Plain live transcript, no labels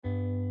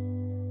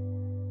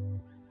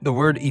The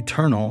word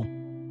eternal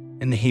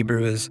in the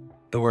Hebrew is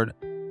the word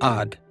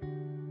ad.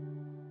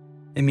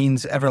 It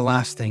means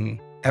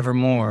everlasting,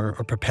 evermore,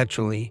 or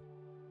perpetually.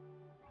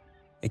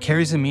 It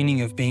carries the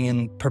meaning of being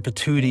in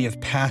perpetuity of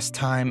past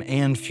time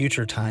and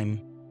future time,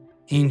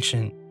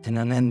 ancient and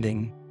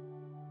unending.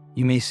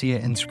 You may see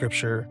it in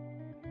Scripture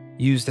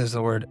used as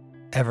the word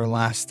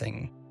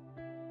everlasting.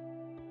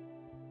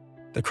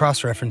 The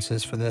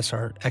cross-references for this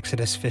are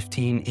Exodus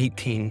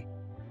 15:18,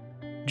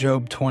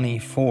 Job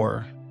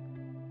 20:4,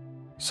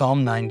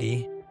 Psalm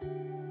 90,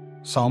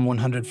 Psalm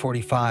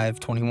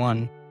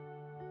 145:21,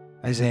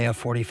 Isaiah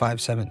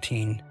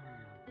 45:17,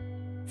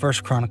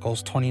 1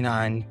 Chronicles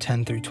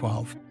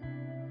 29:10-12.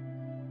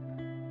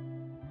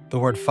 The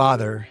word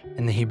father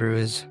in the Hebrew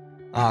is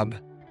ab.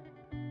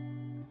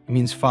 It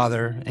means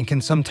father and can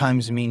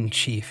sometimes mean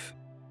chief.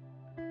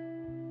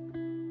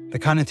 The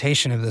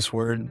connotation of this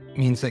word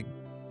means that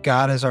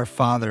God is our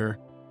Father.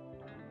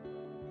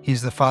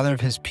 He's the father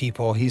of his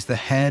people. He's the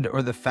head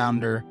or the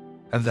founder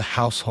of the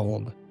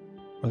household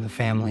or the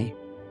family.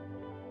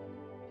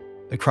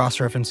 The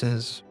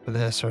cross-references for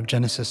this are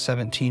Genesis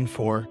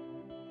 17:4,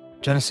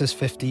 Genesis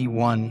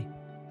 50:1,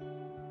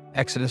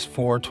 Exodus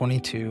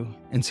 4:22,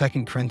 and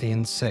 2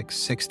 Corinthians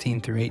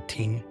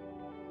 6:16-18.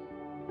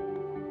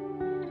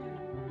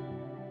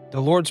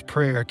 The Lord's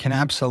Prayer can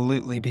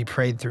absolutely be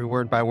prayed through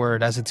word by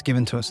word as it's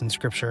given to us in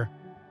Scripture,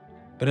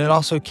 but it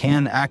also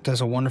can act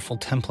as a wonderful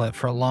template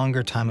for a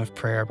longer time of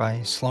prayer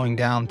by slowing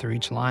down through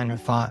each line or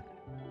thought.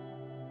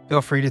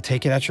 Feel free to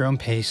take it at your own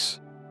pace,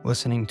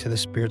 listening to the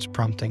Spirit's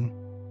prompting.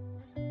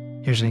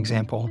 Here's an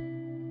example.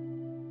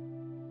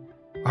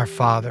 Our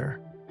Father.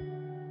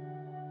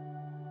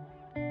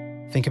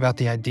 Think about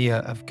the idea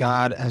of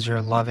God as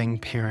your loving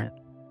parent,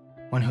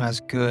 one who has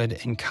good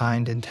and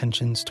kind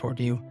intentions toward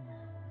you.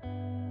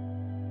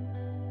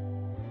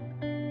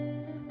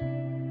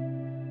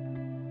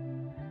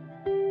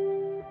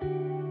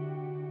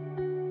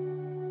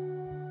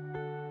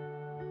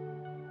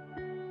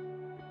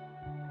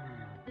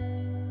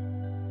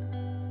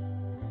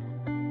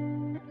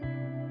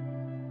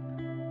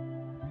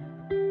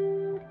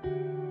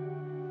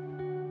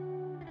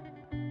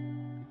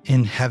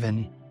 In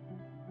heaven.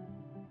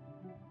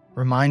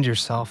 Remind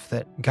yourself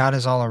that God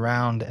is all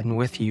around and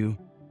with you.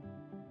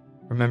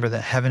 Remember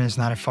that heaven is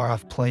not a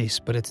far-off place,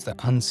 but it's the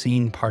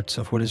unseen parts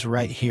of what is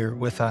right here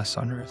with us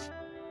on earth.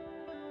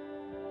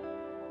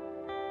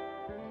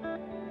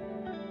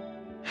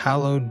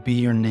 Hallowed be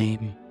your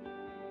name.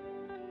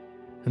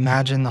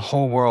 Imagine the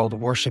whole world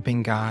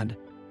worshiping God.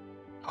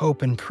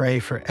 Hope and pray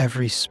for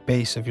every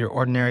space of your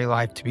ordinary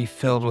life to be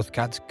filled with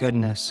God's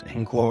goodness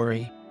and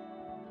glory.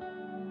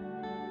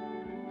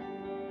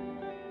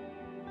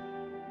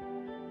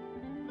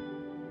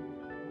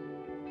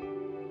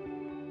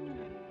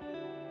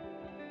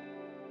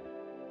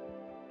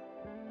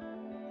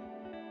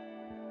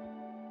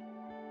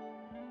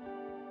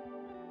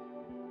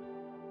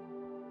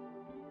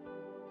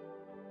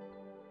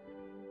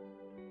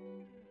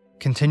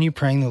 Continue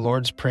praying the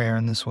Lord's Prayer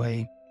in this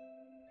way.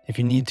 If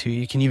you need to,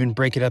 you can even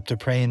break it up to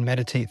pray and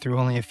meditate through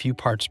only a few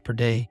parts per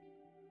day.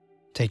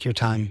 Take your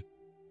time.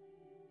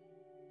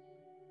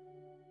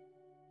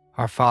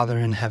 Our Father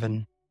in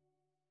heaven,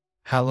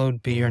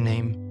 hallowed be your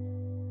name.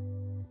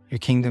 Your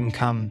kingdom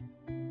come,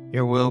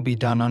 your will be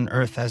done on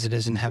earth as it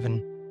is in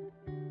heaven.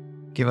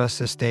 Give us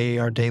this day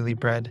our daily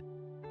bread,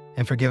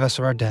 and forgive us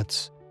our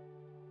debts,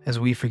 as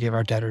we forgive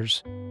our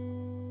debtors.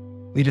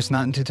 Lead us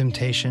not into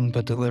temptation,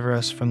 but deliver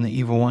us from the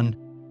evil one.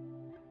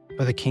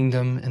 For the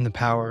kingdom and the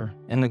power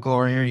and the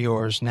glory are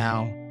yours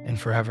now and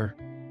forever.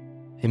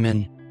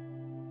 Amen.